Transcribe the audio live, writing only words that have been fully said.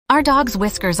Our dogs'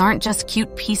 whiskers aren't just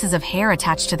cute pieces of hair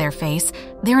attached to their face,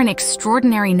 they're an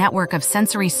extraordinary network of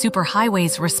sensory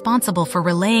superhighways responsible for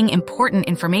relaying important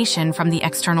information from the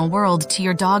external world to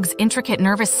your dog's intricate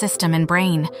nervous system and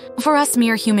brain. For us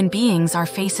mere human beings, our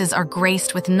faces are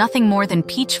graced with nothing more than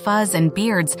peach fuzz and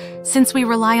beards, since we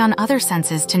rely on other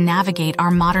senses to navigate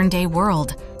our modern-day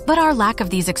world. But our lack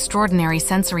of these extraordinary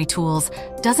sensory tools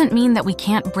doesn't mean that we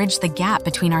can't bridge the gap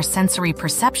between our sensory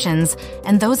perceptions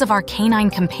and those of our canine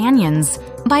companions.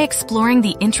 By exploring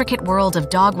the intricate world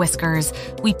of dog whiskers,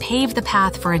 we pave the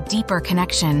path for a deeper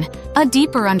connection. A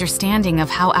deeper understanding of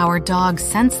how our dogs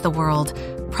sense the world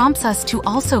prompts us to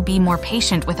also be more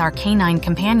patient with our canine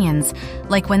companions,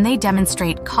 like when they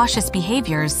demonstrate cautious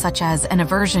behaviors such as an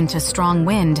aversion to strong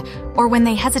wind or when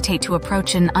they hesitate to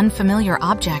approach an unfamiliar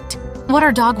object. What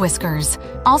are dog whiskers?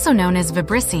 Also known as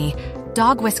vibrissae,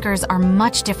 dog whiskers are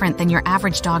much different than your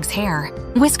average dog's hair.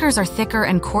 Whiskers are thicker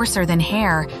and coarser than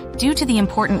hair due to the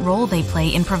important role they play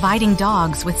in providing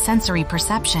dogs with sensory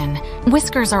perception.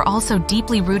 Whiskers are also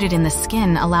deeply rooted in the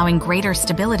skin, allowing greater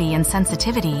stability and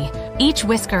sensitivity. Each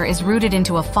whisker is rooted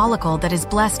into a follicle that is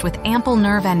blessed with ample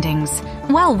nerve endings.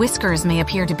 While whiskers may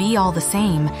appear to be all the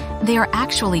same, they are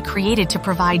actually created to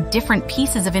provide different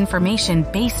pieces of information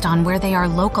based on where they are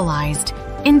localized.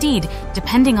 Indeed,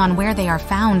 depending on where they are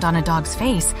found on a dog's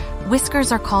face,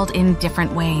 whiskers are called in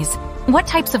different ways. What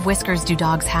types of whiskers do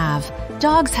dogs have?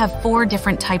 Dogs have 4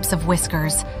 different types of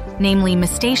whiskers, namely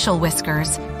mestacial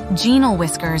whiskers, genal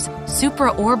whiskers,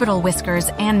 supraorbital whiskers,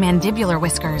 and mandibular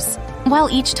whiskers. While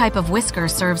each type of whisker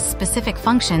serves specific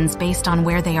functions based on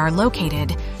where they are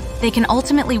located, they can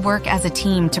ultimately work as a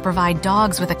team to provide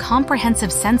dogs with a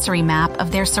comprehensive sensory map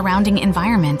of their surrounding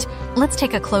environment. Let's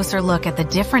take a closer look at the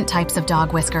different types of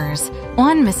dog whiskers.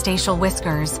 1. Mestacial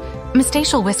whiskers.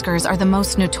 Mestacial whiskers are the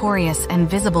most notorious and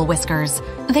visible whiskers.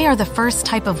 They are the first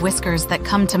type of whiskers that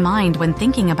come to mind when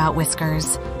thinking about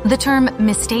whiskers. The term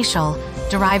mestacial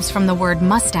derives from the word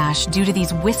mustache due to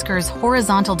these whiskers'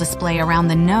 horizontal display around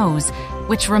the nose,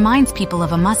 which reminds people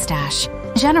of a mustache.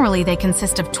 Generally, they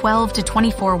consist of 12 to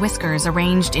 24 whiskers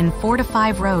arranged in 4 to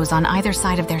 5 rows on either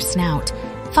side of their snout.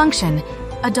 Function.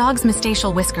 A dog's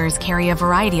mestacial whiskers carry a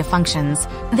variety of functions.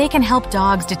 They can help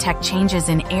dogs detect changes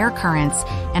in air currents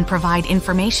and provide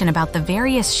information about the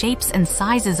various shapes and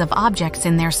sizes of objects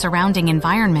in their surrounding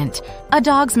environment. A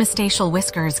dog's mestacial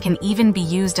whiskers can even be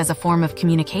used as a form of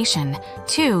communication.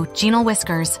 2. Genal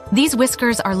whiskers. These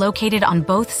whiskers are located on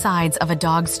both sides of a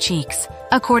dog's cheeks.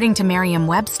 According to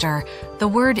Merriam-Webster, the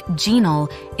word genal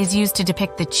is used to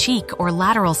depict the cheek or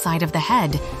lateral side of the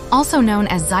head, also known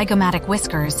as zygomatic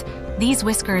whiskers. These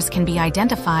whiskers can be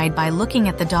identified by looking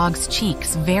at the dog's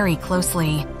cheeks very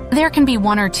closely. There can be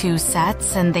 1 or 2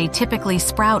 sets, and they typically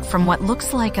sprout from what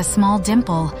looks like a small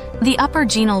dimple. The upper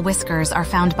genal whiskers are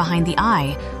found behind the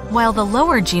eye, while the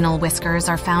lower genal whiskers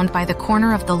are found by the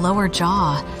corner of the lower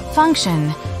jaw.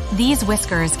 Function. These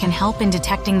whiskers can help in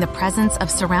detecting the presence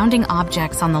of surrounding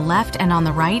objects on the left and on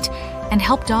the right, and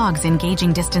help dogs in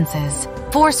gauging distances.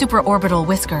 4. Supraorbital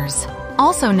whiskers.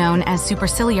 Also known as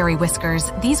superciliary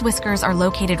whiskers, these whiskers are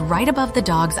located right above the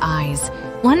dog's eyes.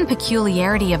 One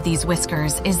peculiarity of these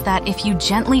whiskers is that if you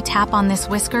gently tap on this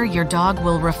whisker, your dog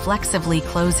will reflexively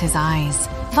close his eyes.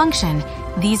 Function.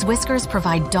 These whiskers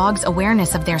provide dogs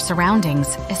awareness of their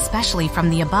surroundings, especially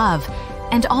from the above,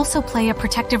 and also play a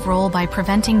protective role by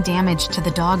preventing damage to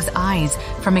the dog's eyes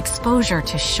from exposure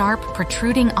to sharp,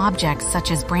 protruding objects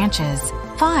such as branches.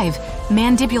 5.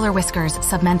 Mandibular whiskers,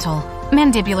 submental.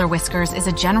 Mandibular whiskers is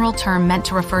a general term meant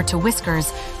to refer to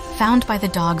whiskers found by the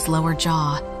dog's lower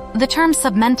jaw. The term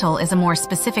submental is a more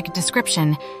specific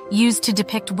description used to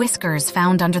depict whiskers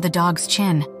found under the dog's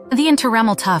chin. The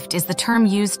interemal tuft is the term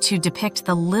used to depict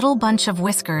the little bunch of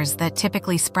whiskers that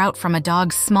typically sprout from a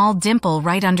dog's small dimple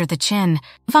right under the chin.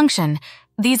 Function.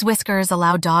 These whiskers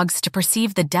allow dogs to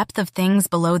perceive the depth of things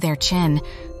below their chin,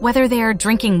 whether they are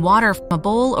drinking water from a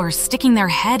bowl or sticking their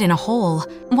head in a hole.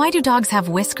 Why do dogs have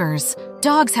whiskers?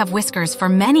 Dogs have whiskers for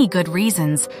many good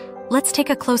reasons. Let's take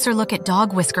a closer look at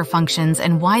dog whisker functions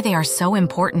and why they are so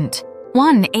important.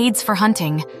 1. Aids for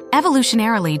hunting.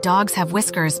 Evolutionarily, dogs have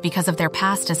whiskers because of their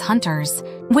past as hunters.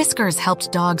 Whiskers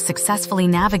helped dogs successfully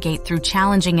navigate through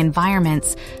challenging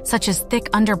environments, such as thick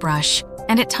underbrush,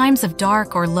 and at times of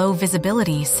dark or low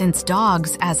visibility, since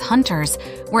dogs, as hunters,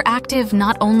 were active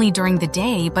not only during the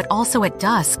day but also at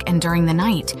dusk and during the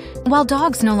night. While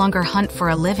dogs no longer hunt for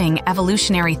a living,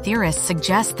 evolutionary theorists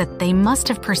suggest that they must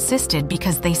have persisted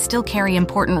because they still carry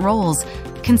important roles,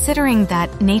 considering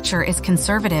that nature is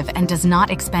conservative and does not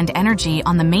expend energy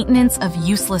on the maintenance of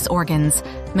useless organs.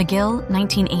 McGill,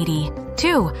 1980.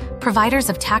 2. Providers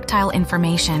of tactile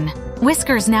information.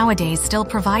 Whiskers nowadays still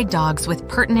provide dogs with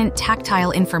pertinent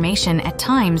tactile information at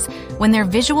times when their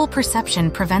visual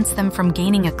perception prevents them from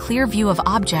gaining a clear view of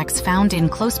objects found in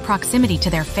close proximity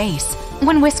to their face.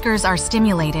 When whiskers are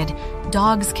stimulated,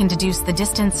 dogs can deduce the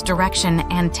distance, direction,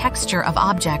 and texture of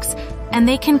objects, and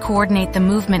they can coordinate the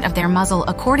movement of their muzzle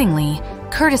accordingly.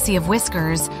 Courtesy of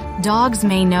whiskers, dogs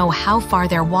may know how far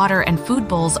their water and food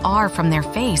bowls are from their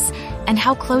face and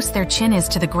how close their chin is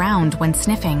to the ground when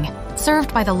sniffing.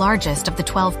 Served by the largest of the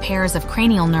 12 pairs of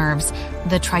cranial nerves,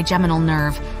 the trigeminal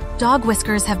nerve, dog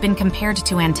whiskers have been compared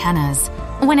to antennas.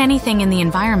 When anything in the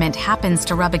environment happens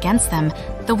to rub against them,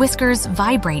 the whiskers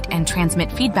vibrate and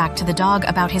transmit feedback to the dog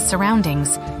about his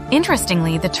surroundings.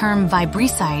 Interestingly, the term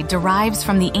vibricide derives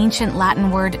from the ancient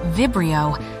Latin word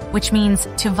vibrio, which means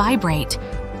to vibrate.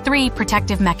 3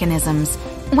 protective mechanisms.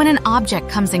 When an object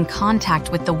comes in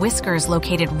contact with the whiskers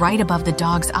located right above the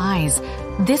dog's eyes,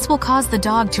 this will cause the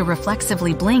dog to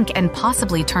reflexively blink and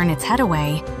possibly turn its head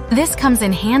away. This comes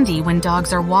in handy when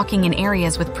dogs are walking in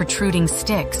areas with protruding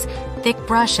sticks, thick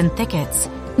brush, and thickets.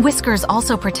 Whiskers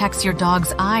also protects your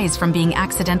dog's eyes from being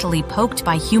accidentally poked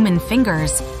by human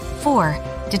fingers. 4.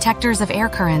 Detectors of air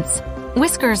currents.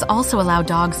 Whiskers also allow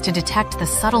dogs to detect the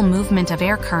subtle movement of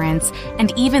air currents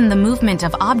and even the movement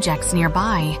of objects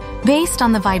nearby. Based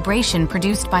on the vibration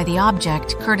produced by the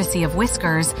object, courtesy of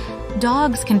whiskers,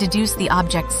 dogs can deduce the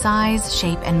object's size,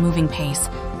 shape, and moving pace.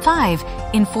 5.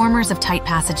 Informers of tight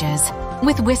passages.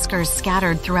 With whiskers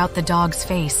scattered throughout the dog's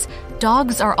face,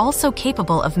 dogs are also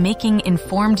capable of making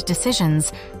informed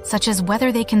decisions, such as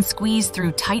whether they can squeeze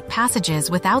through tight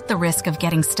passages without the risk of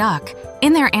getting stuck.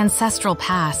 In their ancestral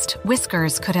past,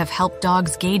 whiskers could have helped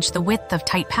dogs gauge the width of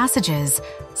tight passages,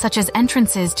 such as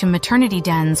entrances to maternity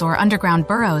dens or underground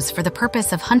burrows for the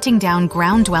purpose of hunting down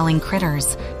ground-dwelling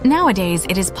critters. Nowadays,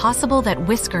 it is possible that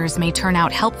whiskers may turn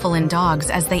out helpful in dogs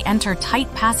as they enter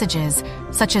tight passages,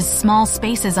 such as small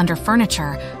spaces under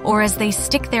furniture, or as they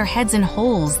stick their heads in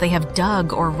holes they have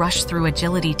dug or rush through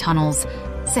agility tunnels.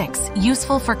 6.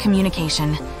 Useful for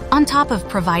communication. On top of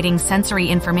providing sensory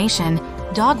information,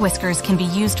 dog whiskers can be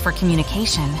used for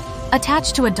communication.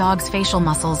 Attached to a dog's facial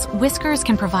muscles, whiskers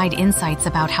can provide insights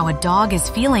about how a dog is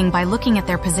feeling by looking at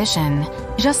their position.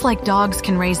 Just like dogs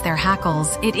can raise their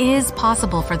hackles, it is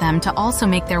possible for them to also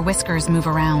make their whiskers move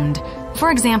around.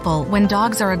 For example, when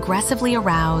dogs are aggressively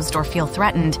aroused or feel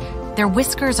threatened, their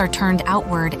whiskers are turned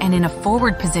outward and in a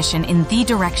forward position in the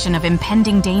direction of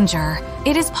impending danger.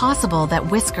 It is possible that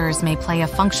whiskers may play a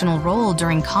functional role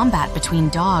during combat between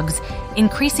dogs,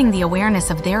 increasing the awareness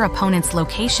of their opponent's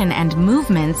location and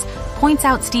movements, points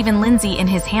out Stephen Lindsay in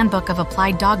his Handbook of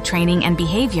Applied Dog Training and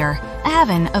Behavior.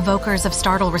 7. Evokers of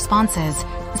startle responses.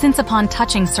 Since upon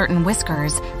touching certain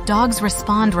whiskers, dogs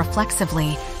respond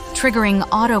reflexively, triggering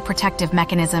auto-protective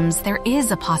mechanisms, there is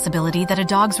a possibility that a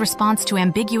dog's response to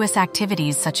ambiguous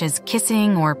activities such as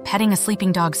kissing or petting a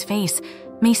sleeping dog's face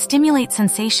may stimulate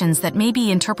sensations that may be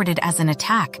interpreted as an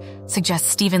attack, suggests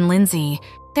Stephen Lindsay.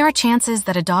 There are chances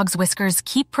that a dog's whiskers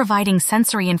keep providing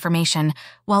sensory information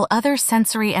while other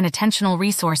sensory and attentional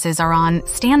resources are on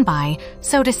standby,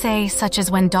 so to say, such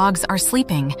as when dogs are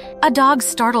sleeping. A dog's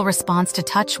startle response to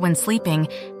touch when sleeping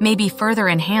may be further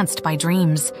enhanced by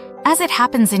dreams. As it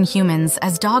happens in humans,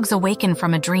 as dogs awaken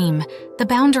from a dream, the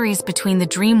boundaries between the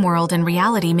dream world and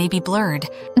reality may be blurred.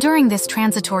 During this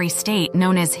transitory state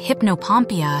known as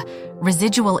hypnopompia,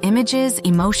 residual images,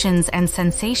 emotions, and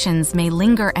sensations may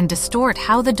linger and distort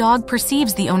how the dog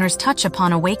perceives the owner's touch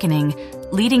upon awakening,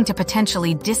 leading to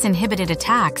potentially disinhibited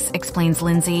attacks, explains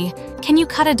Lindsay. Can you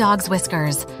cut a dog's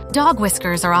whiskers? Dog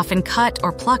whiskers are often cut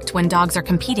or plucked when dogs are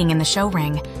competing in the show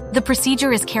ring. The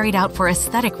procedure is carried out for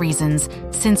aesthetic reasons,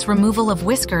 since removal of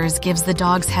whiskers gives the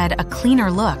dog's head a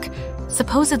cleaner look,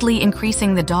 supposedly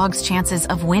increasing the dog's chances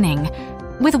of winning.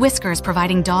 With whiskers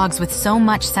providing dogs with so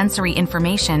much sensory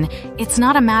information, it's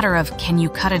not a matter of can you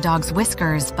cut a dog's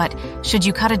whiskers, but should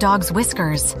you cut a dog's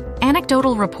whiskers?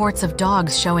 Anecdotal reports of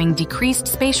dogs showing decreased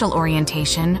spatial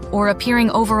orientation or appearing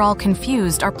overall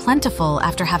confused are plentiful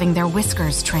after having their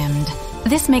whiskers trimmed.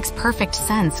 This makes perfect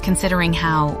sense considering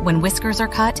how, when whiskers are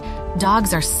cut,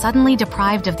 dogs are suddenly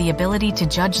deprived of the ability to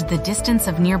judge the distance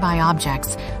of nearby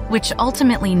objects, which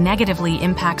ultimately negatively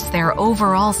impacts their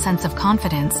overall sense of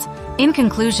confidence. In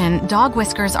conclusion, dog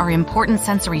whiskers are important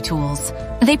sensory tools.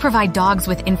 They provide dogs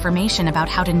with information about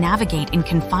how to navigate in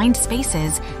confined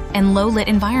spaces and low-lit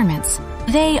environments.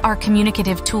 They are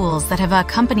communicative tools that have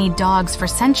accompanied dogs for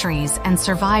centuries and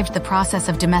survived the process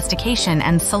of domestication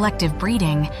and selective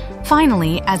breeding.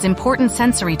 Finally, as important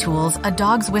sensory tools, a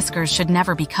dog's whiskers should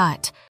never be cut.